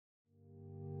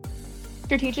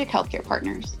Strategic Healthcare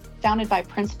Partners, founded by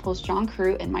Principals John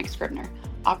Crew and Mike Scribner,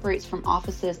 operates from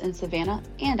offices in Savannah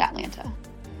and Atlanta.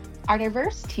 Our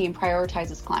diverse team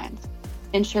prioritizes clients,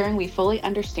 ensuring we fully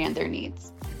understand their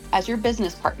needs. As your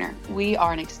business partner, we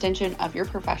are an extension of your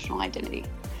professional identity.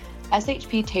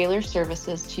 SHP tailors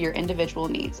services to your individual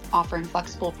needs, offering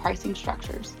flexible pricing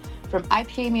structures. From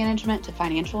IPA management to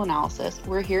financial analysis,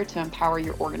 we're here to empower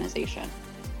your organization.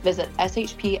 Visit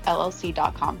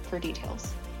shpllc.com for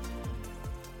details.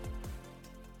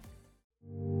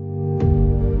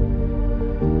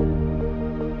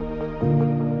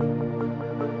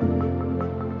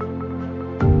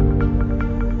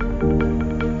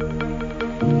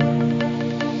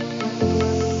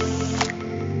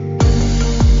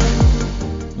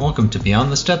 Welcome to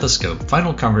Beyond the Stethoscope,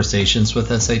 Final Conversations with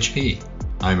SHP.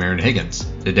 I'm Aaron Higgins.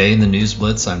 Today in the News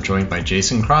Blitz, I'm joined by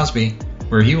Jason Crosby,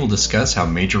 where he will discuss how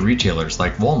major retailers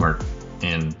like Walmart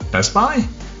and Best Buy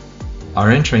are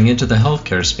entering into the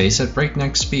healthcare space at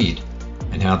breakneck speed,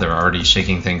 and how they're already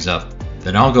shaking things up.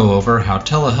 Then I'll go over how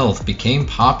telehealth became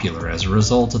popular as a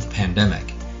result of the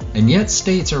pandemic, and yet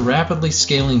states are rapidly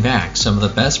scaling back some of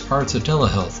the best parts of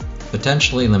telehealth,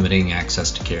 potentially limiting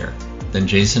access to care. Then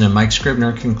Jason and Mike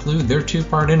Scribner conclude their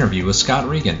two-part interview with Scott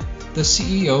Regan, the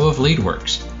CEO of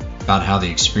LeadWorks, about how the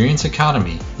experience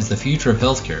economy is the future of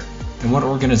healthcare and what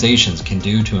organizations can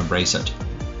do to embrace it.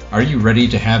 Are you ready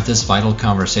to have this vital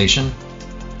conversation?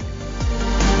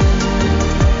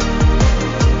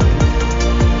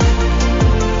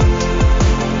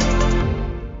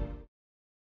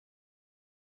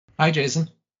 Hi, Jason.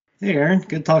 Hey, Aaron.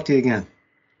 Good to talk to you again.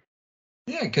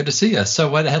 Yeah, good to see you. So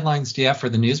what headlines do you have for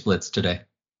the News Blitz today?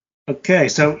 Okay,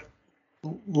 so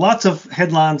lots of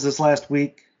headlines this last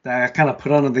week that I kind of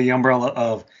put under the umbrella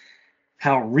of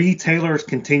how retailers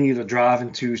continue to drive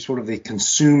into sort of the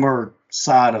consumer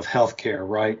side of healthcare,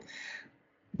 right?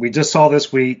 We just saw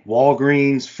this week,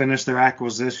 Walgreens finished their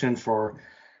acquisition for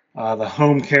the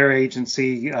home care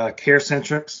agency,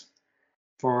 CareCentrix,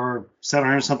 for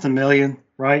 700-something million,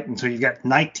 right? And so you got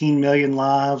 19 million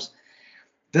lives.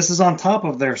 This is on top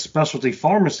of their specialty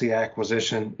pharmacy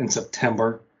acquisition in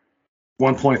September,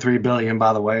 1.3 billion,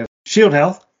 by the way, Shield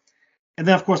Health. And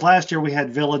then, of course, last year we had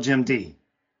Village MD,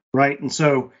 right? And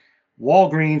so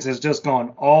Walgreens has just gone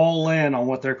all in on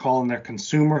what they're calling their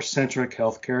consumer-centric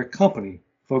healthcare company,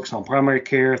 focused on primary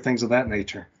care, things of that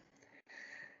nature.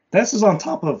 This is on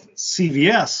top of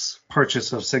CVS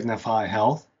purchase of Signify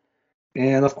Health,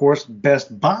 and, of course,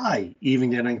 Best Buy even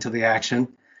getting to the action,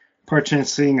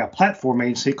 purchasing a platform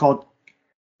agency called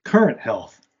Current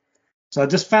Health. So I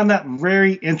just found that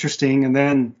very interesting. And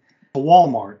then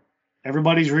Walmart,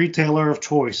 everybody's retailer of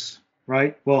choice,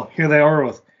 right? Well, here they are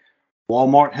with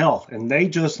Walmart Health, and they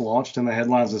just launched in the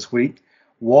headlines this week,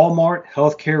 Walmart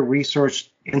Healthcare Research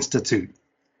Institute,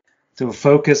 to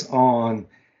focus on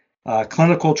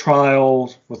clinical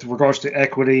trials with regards to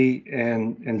equity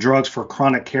and drugs for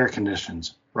chronic care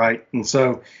conditions, right? And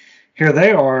so here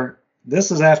they are.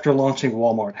 This is after launching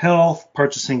Walmart Health,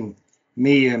 purchasing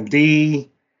MeMD,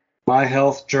 My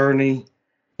Health Journey,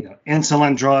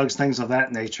 insulin drugs, things of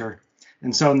that nature.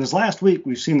 And so in this last week,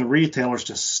 we've seen the retailers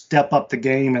just step up the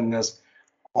game in this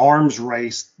arms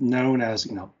race known as,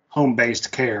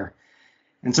 home-based care.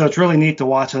 And so it's really neat to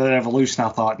watch that evolution, I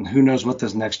thought, and who knows what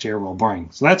this next year will bring.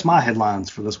 So that's my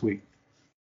headlines for this week.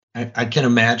 I can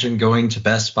imagine going to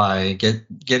Best Buy, get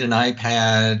an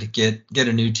iPad, get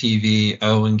a new TV,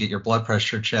 and get your blood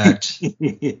pressure checked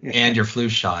and your flu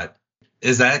shot.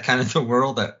 Is that kind of the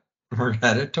world that we're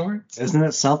headed towards? Isn't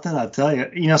it something? I tell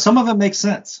you, some of it makes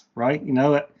sense, right?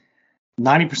 That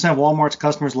 90% of Walmart's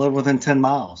customers live within 10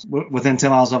 miles of a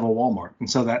Walmart. And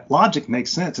so that logic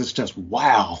makes sense. It's just,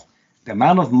 wow, the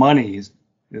amount of money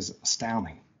is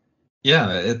astounding.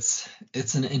 Yeah,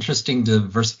 it's an interesting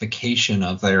diversification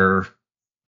of their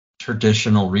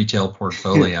traditional retail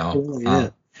portfolio. Really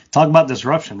Talk about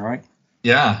disruption, right?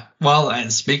 Yeah.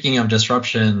 Well, speaking of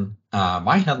disruption,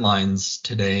 my headlines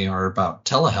today are about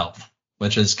telehealth,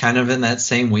 which is kind of in that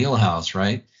same wheelhouse,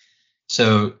 right?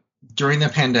 So during the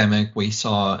pandemic, we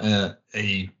saw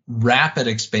a rapid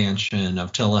expansion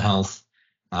of telehealth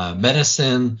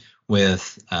medicine,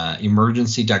 with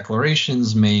emergency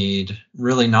declarations made,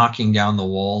 really knocking down the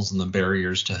walls and the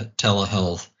barriers to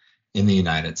telehealth in the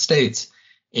United States.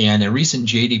 And a recent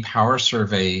J.D. Power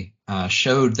survey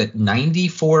showed that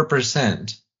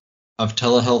 94% of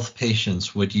telehealth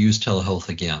patients would use telehealth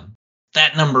again.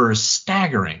 That number is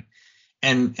staggering.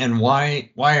 And why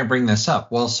I bring this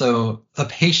up? Well, so the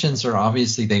patients are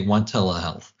obviously, they want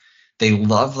telehealth. They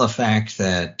love the fact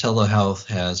that telehealth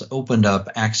has opened up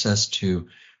access to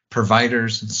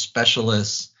providers and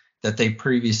specialists that they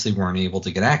previously weren't able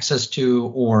to get access to,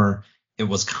 or it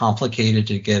was complicated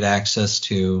to get access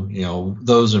to.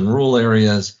 Those in rural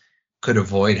areas could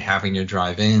avoid having to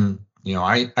drive in.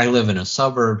 I live in a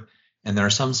suburb, and there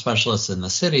are some specialists in the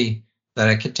city that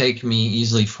it could take me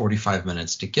easily 45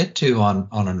 minutes to get to on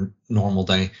a normal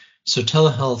day. So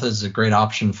telehealth is a great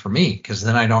option for me, because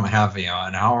then I don't have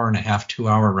an hour and a half, 2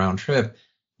 hour round trip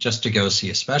just to go see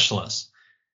a specialist.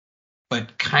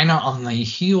 But kind of on the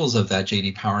heels of that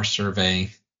JD Power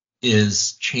survey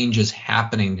is changes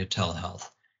happening to telehealth.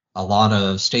 A lot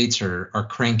of states are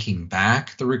cranking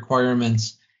back the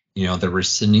requirements. They're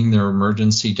rescinding their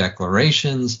emergency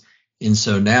declarations. And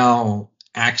so now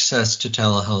access to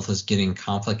telehealth is getting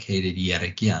complicated yet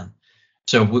again.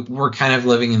 So we're kind of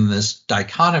living in this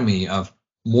dichotomy of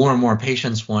more and more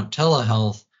patients want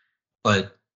telehealth,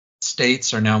 but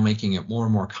states are now making it more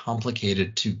and more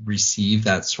complicated to receive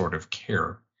that sort of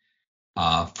care.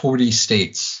 40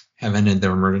 states have ended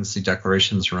their emergency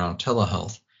declarations around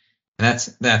telehealth.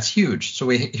 And that's huge. So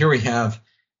here we have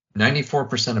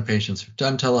 94% of patients who've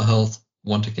done telehealth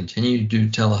want to continue to do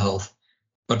telehealth,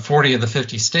 but 40 of the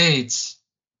 50 states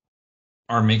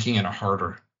are making it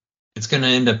harder. It's going to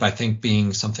end up, I think,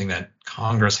 being something that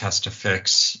Congress has to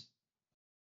fix,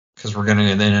 because we're going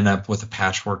to then end up with a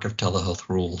patchwork of telehealth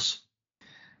rules.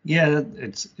 Yeah,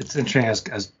 it's interesting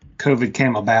as COVID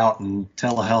came about, and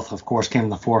telehealth, of course, came to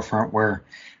the forefront, where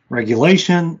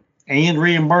regulation and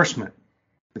reimbursement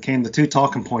became the two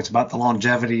talking points about the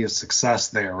longevity of success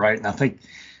there, right? And I think,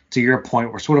 to your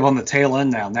point, we're sort of on the tail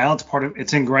end now. Now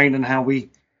it's ingrained in how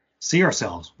we see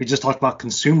ourselves. We just talked about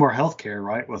consumer healthcare,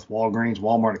 right, with Walgreens,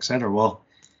 Walmart, et cetera. Well,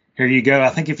 here you go. I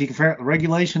think if you compare the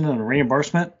regulation and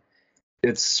reimbursement,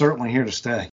 it's certainly here to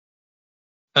stay.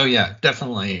 Oh yeah,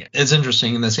 definitely. It's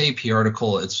interesting. In this AP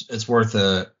article, it's worth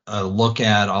a look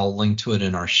at. I'll link to it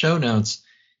in our show notes.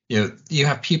 You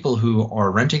have people who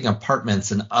are renting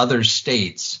apartments in other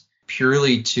states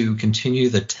purely to continue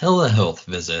the telehealth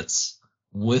visits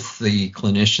with the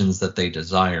clinicians that they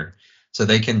desire. So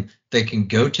they can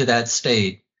go to that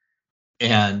state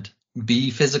and be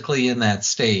physically in that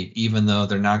state, even though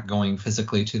they're not going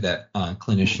physically to that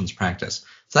clinician's practice.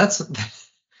 So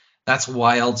that's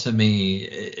wild to me.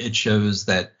 It shows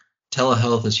that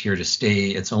telehealth is here to stay.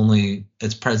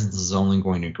 Its presence is only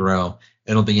going to grow.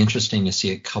 It'll be interesting to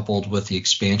see it coupled with the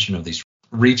expansion of these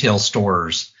retail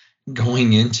stores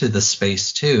going into the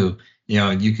space too.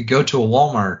 You could go to a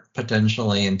Walmart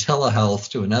potentially and telehealth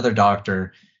to another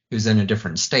doctor who's in a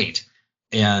different state.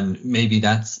 And maybe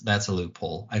that's a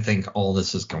loophole. I think all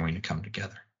this is going to come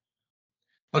together.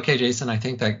 Okay, Jason, I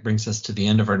think that brings us to the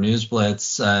end of our News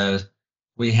Blitz.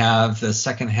 We have the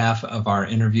second half of our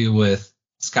interview with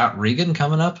Scott Regan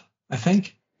coming up, I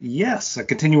think. Yes, a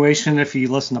continuation. If you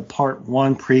listen to part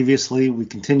one previously, we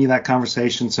continue that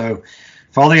conversation. So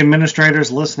for all the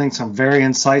administrators listening, some very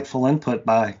insightful input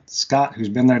by Scott, who's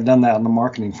been there, done that on the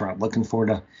marketing front. Looking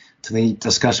forward to the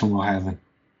discussion we'll have.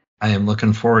 I am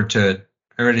looking forward to it.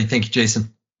 Alrighty, thank you,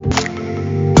 Jason.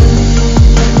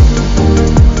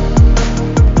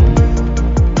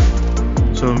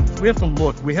 So we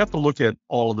have to look at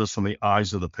all of this from the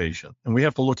eyes of the patient, and we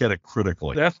have to look at it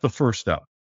critically. That's the first step.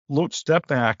 Step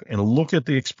back and look at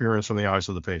the experience from the eyes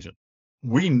of the patient.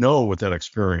 We know what that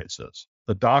experience is.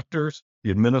 The doctors,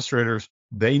 the administrators,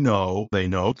 they know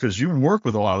because you work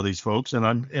with a lot of these folks,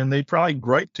 and they probably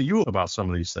gripe to you about some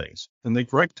of these things, and they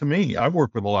gripe to me. I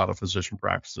work with a lot of physician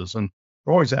practices, and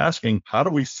they're always asking, how do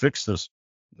we fix this?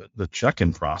 The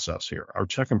check-in process here. Our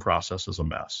check-in process is a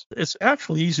mess. It's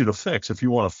actually easy to fix if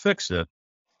you want to fix it,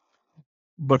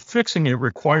 but fixing it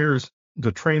requires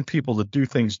to train people to do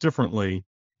things differently,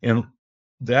 and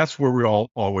that's where we all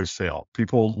always fail.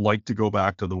 People like to go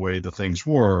back to the way the things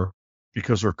were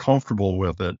because they're comfortable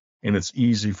with it, and it's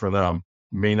easy for them,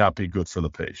 may not be good for the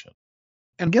patient.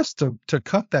 And I guess to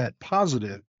cut that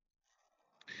positive,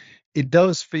 it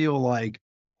does feel like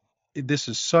this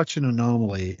is such an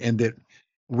anomaly, and that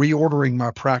reordering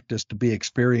my practice to be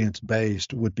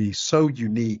experience-based would be so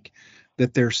unique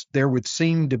that there would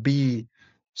seem to be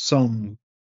some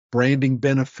branding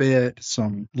benefit,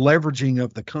 some leveraging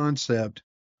of the concept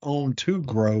on to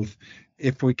growth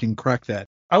if we can crack that.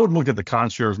 I would look at the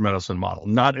concierge medicine model,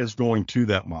 not as going to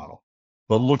that model,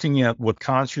 but looking at what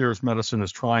concierge medicine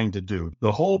is trying to do.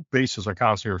 The whole basis of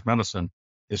concierge medicine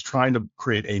is trying to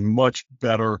create a much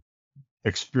better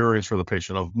experience for the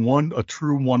patient, a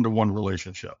true one-to-one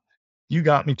relationship. You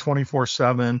got me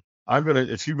 24/7.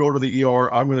 If you go to the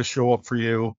ER, I'm going to show up for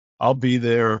you. I'll be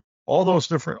there. All those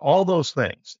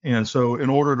things. And so in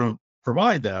order to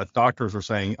provide that, doctors are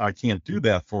saying, I can't do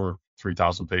that for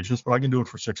 3,000 patients, but I can do it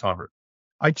for 600.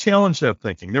 I challenge that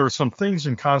thinking. There are some things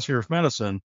in concierge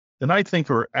medicine that I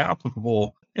think are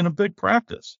applicable in a big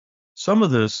practice. Some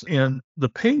of this in the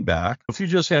payback, if you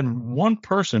just had one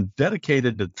person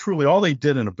dedicated to truly all they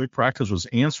did in a big practice was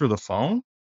answer the phone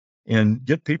and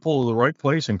get people to the right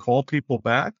place and call people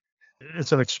back,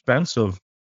 it's an expense of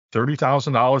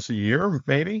 $30,000 a year,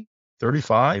 maybe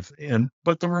 35.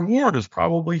 But the reward is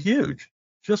probably huge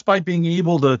just by being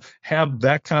able to have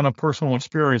that kind of personal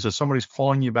experience that somebody's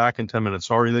calling you back in 10 minutes.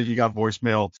 Sorry that you got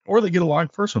voicemail, or they get a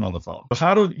live person on the phone. But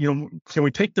can we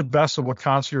take the best of what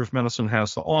concierge medicine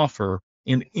has to offer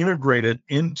and integrate it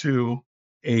into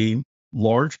a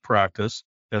large practice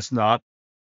that's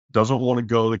doesn't want to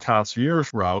go the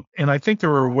concierge route? And I think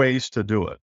there are ways to do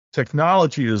it.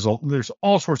 There's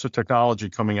all sorts of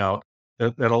technology coming out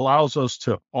that allows us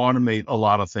to automate a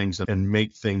lot of things and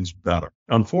make things better.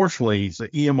 Unfortunately, the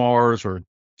EMRs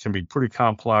can be pretty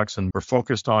complex, and we're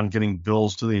focused on getting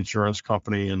bills to the insurance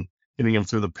company and getting them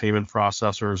through the payment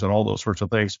processors and all those sorts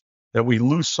of things, that we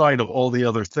lose sight of all the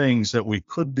other things that we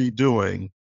could be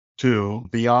doing to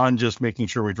beyond just making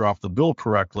sure we drop the bill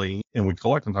correctly and we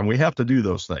collect on time. We have to do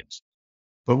those things,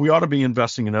 but we ought to be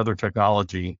investing in other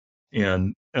technology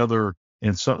and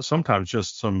sometimes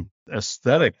just some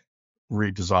aesthetic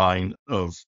redesign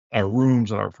of our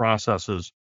rooms and our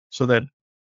processes so that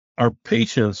our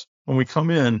patients, when we come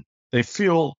in, they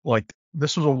feel like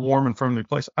this is a warm and friendly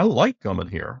place. I like coming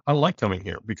here.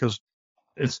 Because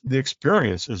the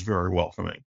experience is very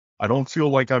welcoming. I don't feel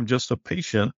like I'm just a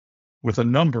patient with a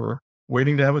number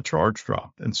waiting to have a charge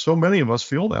dropped. And so many of us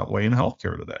feel that way in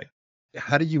healthcare today.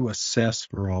 How do you assess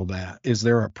for all that? Is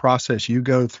there a process you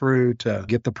go through to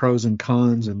get the pros and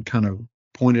cons and kind of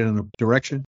point it in a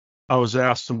direction? I was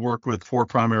asked to work with 4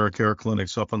 primary care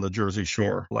clinics up on the Jersey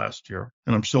Shore last year,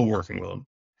 and I'm still working with them.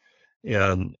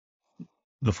 And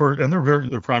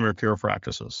they're primary care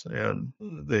practices, and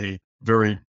they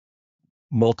very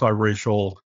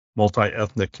multiracial,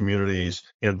 multi-ethnic communities.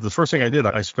 And the first thing I did,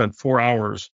 I spent 4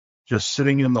 hours just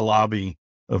sitting in the lobby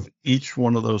of each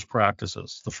one of those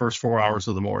practices, the first 4 hours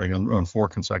of the morning on 4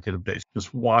 consecutive days,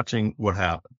 just watching what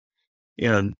happened.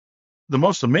 And the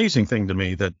most amazing thing to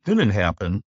me that didn't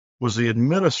happen was the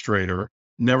administrator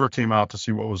never came out to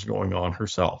see what was going on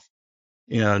herself.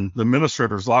 And the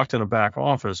administrator's locked in a back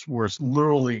office where it's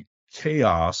literally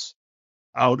chaos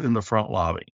out in the front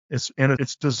lobby. It's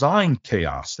designed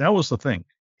chaos. That was the thing.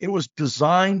 It was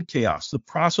designed chaos. The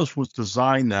process was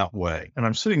designed that way. And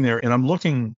I'm sitting there and I'm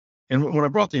looking, and when I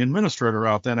brought the administrator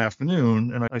out that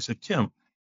afternoon, and I said, Kim,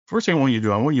 first thing I want you to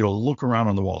do, I want you to look around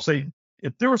on the wall. Say,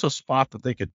 if there was a spot that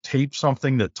they could tape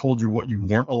something that told you what you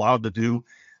weren't allowed to do,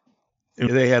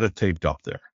 they had it taped up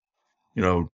there.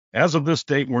 As of this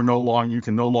date, you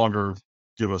can no longer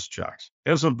give us checks.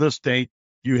 As of this date,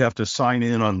 you have to sign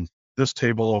in on this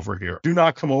table over here. Do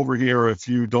not come over here if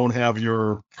you don't have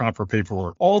your proper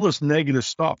paperwork. All this negative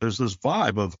stuff. There's this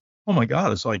vibe of, oh my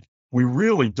God, it's like, we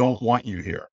really don't want you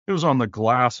here. It was on the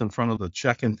glass in front of the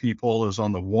check-in people. It was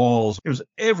on the walls. It was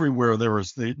everywhere. There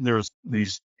was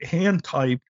these hand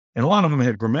typed, and a lot of them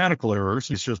had grammatical errors.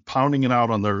 He's just pounding it out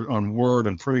on Word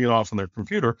and printing it off on their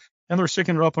computer, and they're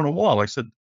sticking it up on a wall. I said,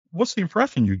 what's the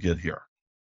impression you get here?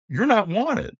 You're not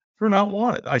wanted. You're not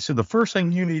wanted. I said, the first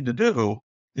thing you need to do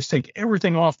is take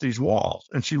everything off these walls.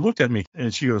 And she looked at me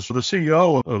and she goes, so the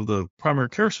CEO of the primary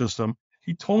care system,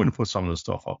 he told me to put some of this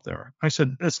stuff up there. I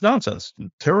said, it's nonsense.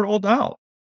 Tear it all down.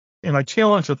 And I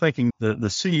challenged the thinking that the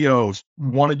CEOs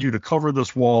wanted you to cover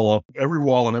this wall up, every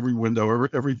wall and every window,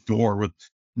 every door with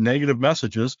negative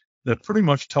messages that pretty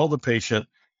much tell the patient,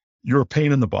 you're a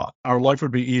pain in the butt. Our life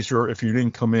would be easier if you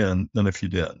didn't come in than if you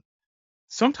did.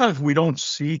 Sometimes we don't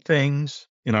see things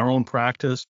in our own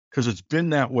practice because it's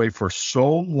been that way for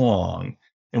so long,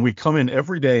 and we come in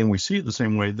every day and we see it the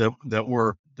same way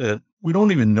that we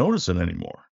don't even notice it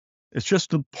anymore. It's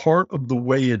just a part of the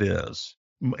way it is.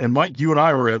 And Mike, you and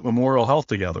I were at Memorial Health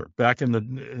together back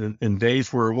in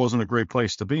days where it wasn't a great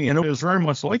place to be, and it was very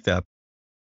much like that.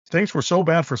 Things were so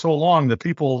bad for so long that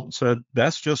people said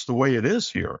that's just the way it is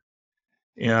here.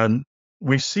 And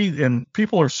we see, and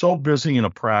people are so busy in a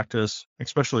practice,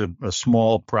 especially a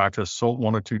small practice, so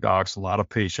 1 or 2 docs, a lot of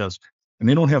patients, and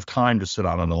they don't have time to sit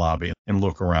out in the lobby and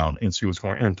look around and see what's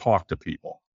going on and talk to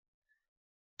people.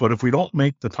 But if we don't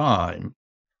make the time,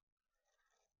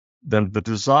 then the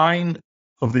design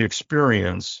of the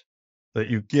experience that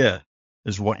you get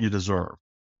is what you deserve.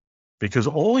 Because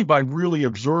only by really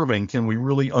observing can we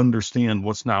really understand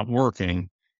what's not working,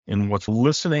 and what's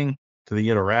listening to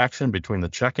the interaction between the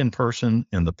check-in person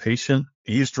and the patient,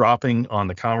 eavesdropping on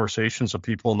the conversations of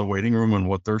people in the waiting room and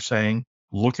what they're saying.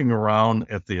 looking around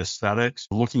at the aesthetics,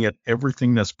 looking at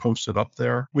everything that's posted up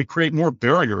there. We create more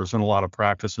barriers in a lot of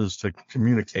practices to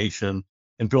communication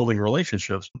and building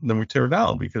relationships than we tear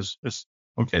down, because it's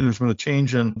okay. There's been a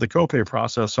change in the copay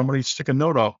process. Somebody stick a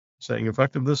note up saying,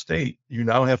 effective this date, you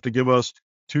now have to give us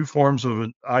 2 forms of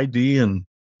an ID and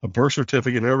a birth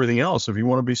certificate and everything else if you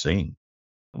want to be seen.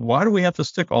 Why do we have to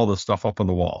stick all this stuff up on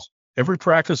the walls? Every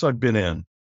practice I've been in,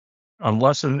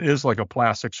 unless it is like a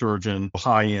plastic surgeon,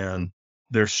 high end,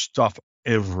 there's stuff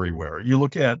everywhere. You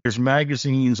look at, there's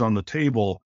magazines on the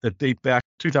table that date back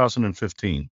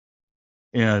 2015.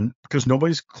 And because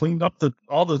nobody's cleaned up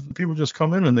all the people just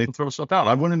come in and they throw stuff out.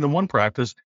 I went into one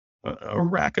practice, a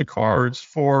rack of cards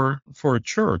for a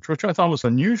church, which I thought was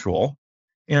unusual,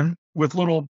 and with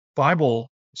little Bible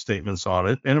statements on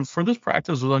it. And for this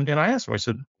practice, and I asked him, I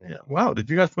said, yeah, wow, did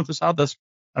you guys put this out?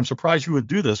 I'm surprised you would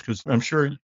do this, because I'm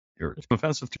sure it's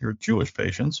offensive to your Jewish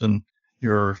patients and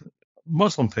your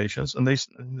Muslim patients. And they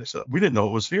said, we didn't know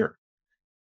it was here.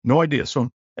 No idea. So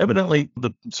evidently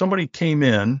somebody came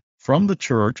in from the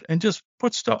church and just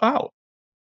put stuff out.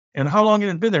 And how long it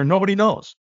had been there, nobody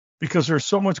knows, because there's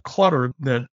so much clutter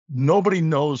that nobody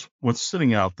knows what's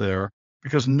sitting out there,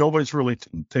 because nobody's really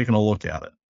taking a look at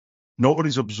it.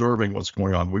 Nobody's observing what's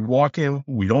going on. We walk in,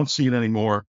 we don't see it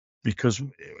anymore, because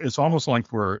it's almost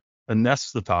like we're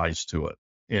anesthetized to it,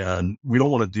 and we don't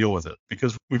want to deal with it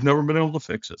because we've never been able to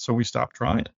fix it. So we stop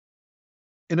trying.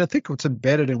 And I think what's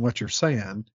embedded in what you're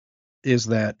saying is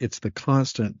that it's the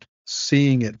constant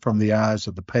seeing it from the eyes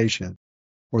of the patient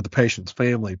or the patient's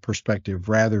family perspective,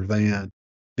 rather than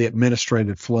the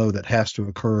administrative flow that has to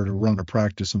occur to run a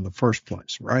practice in the first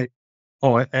place, right?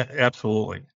 Oh,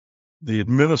 absolutely. The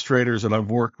administrators that I've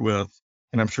worked with,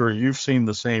 and I'm sure you've seen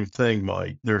the same thing,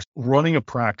 Mike, running a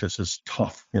practice is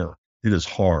tough work. It is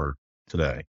hard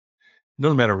today. It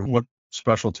doesn't matter what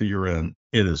specialty you're in,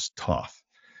 it is tough.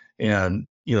 And,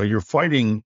 you're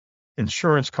fighting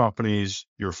insurance companies,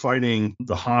 you're fighting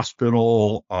the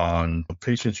hospital on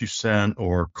patients you sent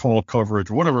or call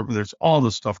coverage, whatever. There's all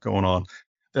this stuff going on.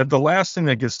 That the last thing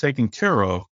that gets taken care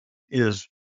of is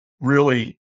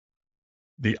really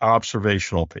the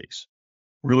observational piece,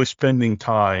 really spending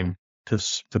time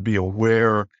to be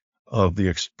aware of the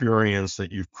experience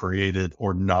that you've created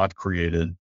or not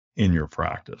created in your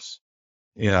practice.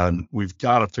 And we've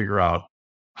got to figure out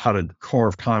how to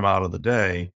carve time out of the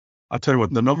day. I'll tell you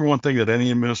what, the number one thing that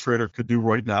any administrator could do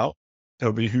right now, that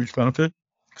would be a huge benefit,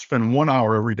 spend 1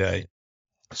 hour every day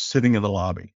sitting in the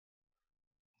lobby.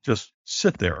 Just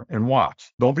sit there and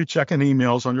watch. Don't be checking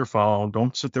emails on your phone.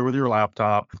 Don't sit there with your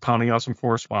laptop, pounding out some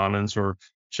correspondence or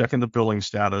checking the billing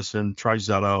status in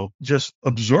TriZetto. Just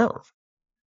observe.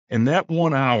 In that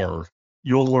 1 hour,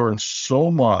 you'll learn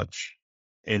so much.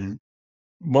 And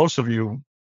most of you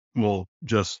will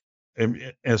just,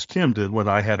 as Kim did when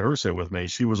I had her sit with me,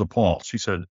 she was appalled. She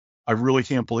said, I really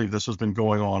can't believe this has been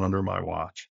going on under my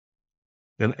watch.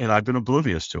 And I've been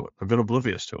oblivious to it.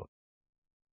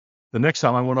 The next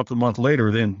time I went up a month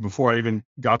later, then before I even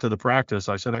got to the practice,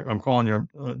 I said, I'm calling you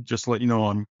just to let you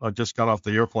know I just got off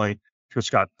the airplane.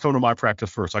 Scott, come to my practice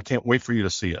first. I can't wait for you to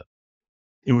see it.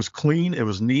 It was clean. It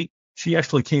was neat. She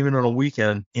actually came in on a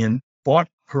weekend and bought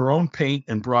her own paint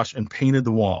and brush and painted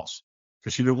the walls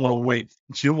because she didn't want to wait.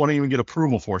 She didn't want to even get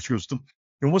approval for it.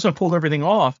 Once I pulled everything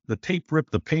off, the tape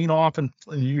ripped the paint off, and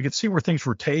you could see where things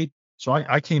were taped. So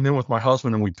I came in with my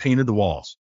husband and we painted the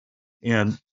walls.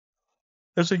 And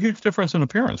there's a huge difference in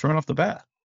appearance right off the bat.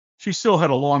 She still had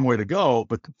a long way to go,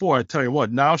 but boy, I tell you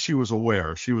what, now she was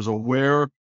aware. She was aware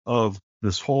of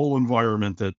this whole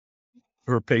environment that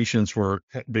her patients were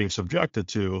being subjected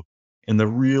to and the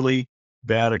really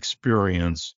bad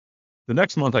experience. The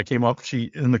next month I came up,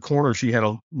 in the corner, she had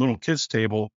a little kids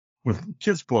table with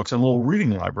kids books and a little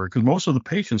reading library, because most of the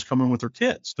patients come in with their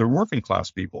kids. They're working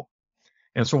class people.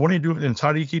 And so what do you do? And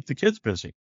how do you keep the kids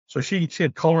busy? So she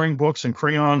had coloring books and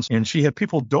crayons, and she had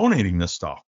people donating this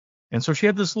stuff. And so she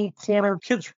had this little corner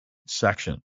kids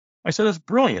section. I said, that's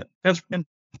brilliant. And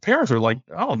parents are like,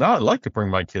 oh, now I'd like to bring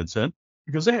my kids in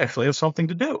because they actually have something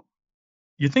to do.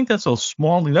 You think that's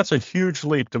that's a huge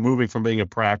leap to moving from being a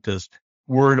practice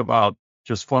worried about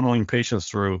just funneling patients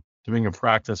through to being a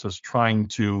practice that's trying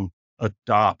to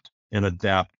adopt and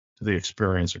adapt to the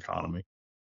experience economy.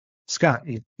 Scott,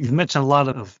 you've mentioned a lot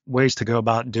of ways to go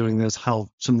about doing this, how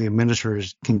some of the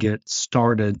administrators can get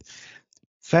started.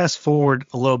 Fast forward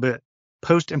a little bit,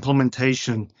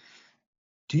 post-implementation,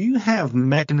 do you have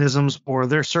mechanisms or are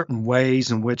there certain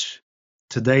ways in which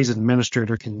today's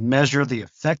administrator can measure the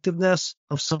effectiveness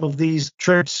of some of these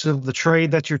tricks of the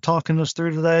trade that you're talking us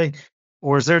through today?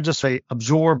 Or is there just a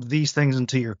absorb these things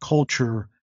into your culture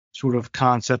sort of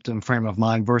concept and frame of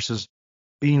mind versus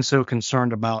being so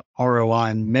concerned about ROI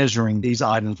and measuring these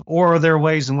items? Or are there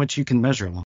ways in which you can measure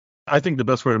them? I think the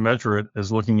best way to measure it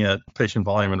is looking at patient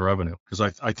volume and revenue, because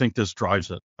I think this drives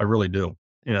it. I really do.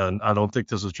 And I don't think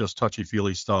this is just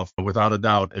touchy-feely stuff. Without a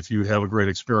doubt, if you have a great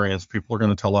experience, people are going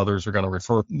to tell others, are going to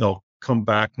refer, they'll come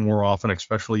back more often,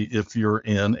 especially if you're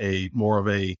in a more of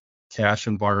a cash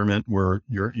environment where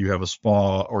you have a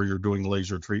spa or you're doing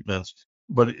laser treatments.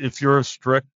 But if you're a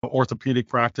strict orthopedic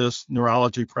practice,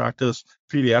 neurology practice,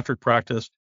 pediatric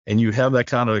practice, and you have that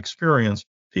kind of experience,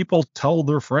 people tell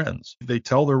their friends, they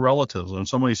tell their relatives. And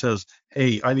somebody says,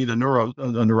 hey, I need a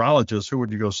neurologist. Who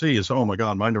would you go see? Is, oh my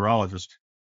God, my neurologist.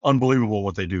 Unbelievable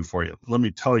what they do for you. Let me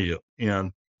tell you.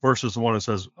 And versus the one that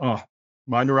says, oh,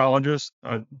 my neurologist,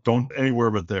 don't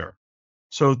anywhere but there.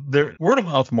 So word of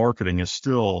mouth marketing is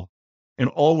still, and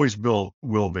always will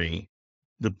be,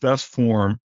 the best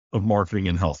form of marketing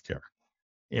in healthcare.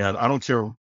 And I don't care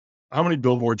how many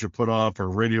billboards you put up or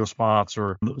radio spots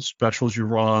or specials you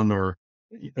run or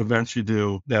events you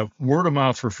do, that word of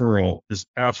mouth referral is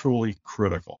absolutely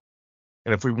critical.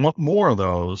 And if we want more of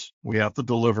those, we have to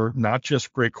deliver not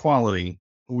just great quality,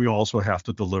 but we also have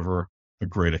to deliver a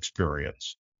great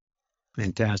experience.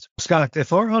 Fantastic. Scott,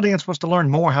 if our audience wants to learn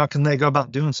more, how can they go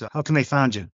about doing so? How can they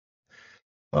find you?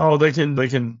 Oh, they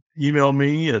can email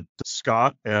me at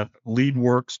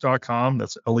scott@leadworks.com.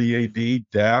 That's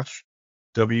LEAD-WORKS,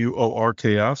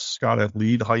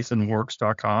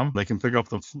 scott@lead-works.com. They can pick up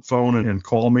the phone and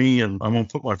call me, and I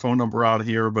won't put my phone number out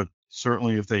here, but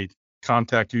certainly if they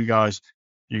contact you guys,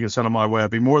 you can send them my way.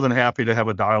 I'd be more than happy to have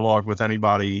a dialogue with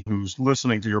anybody who's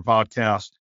listening to your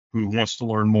podcast, who wants to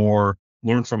learn more,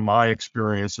 learn from my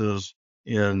experiences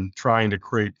in trying to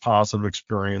create positive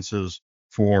experiences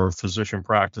for physician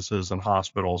practices and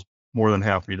hospitals. More than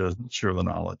happy to share the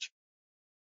knowledge.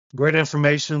 Great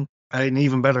information. An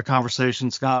even better conversation,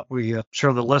 Scott. We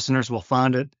sure the listeners will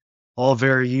find it all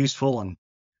very useful and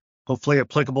hopefully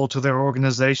applicable to their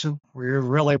organization. We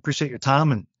really appreciate your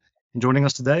time and joining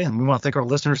us today. And we want to thank our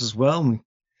listeners as well. And we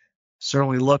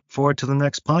certainly look forward to the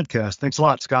next podcast. Thanks a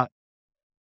lot, Scott.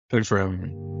 Thanks for having me.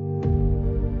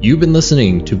 You've been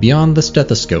listening to Beyond the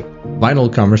Stethoscope, Vital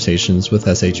Conversations with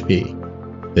SHP.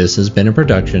 This has been a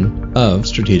production of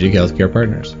Strategic Healthcare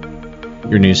Partners.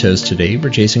 Your news hosts today were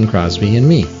Jason Crosby and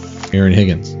me, Aaron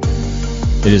Higgins.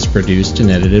 It is produced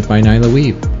and edited by Nyla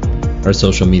Weave. Our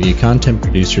social media content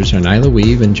producers are Nyla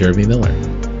Weave and Jeremy Miller.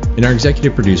 And our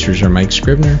executive producers are Mike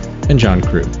Scribner and John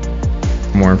Crew.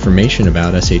 For more information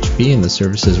about SHP and the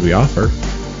services we offer,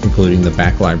 including the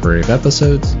back library of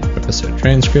episodes, episode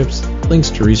transcripts, links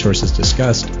to resources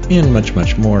discussed, and much,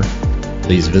 much more,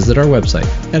 please visit our website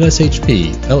at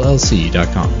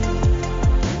shpllc.com.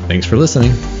 Thanks for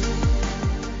listening.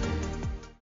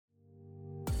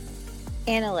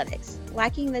 Analytics.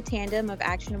 Lacking the tandem of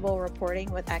actionable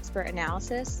reporting with expert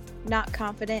analysis? Not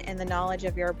confident in the knowledge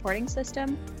of your reporting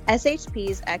system?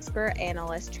 SHP's expert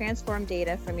analysts transform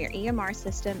data from your EMR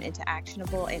system into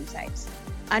actionable insights.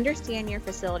 Understand your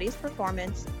facility's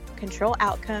performance, control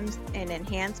outcomes, and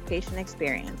enhance patient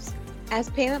experience. As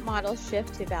payment models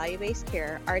shift to value-based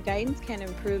care, our guidance can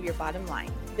improve your bottom line.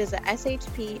 Visit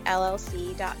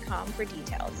shpllc.com for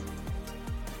details.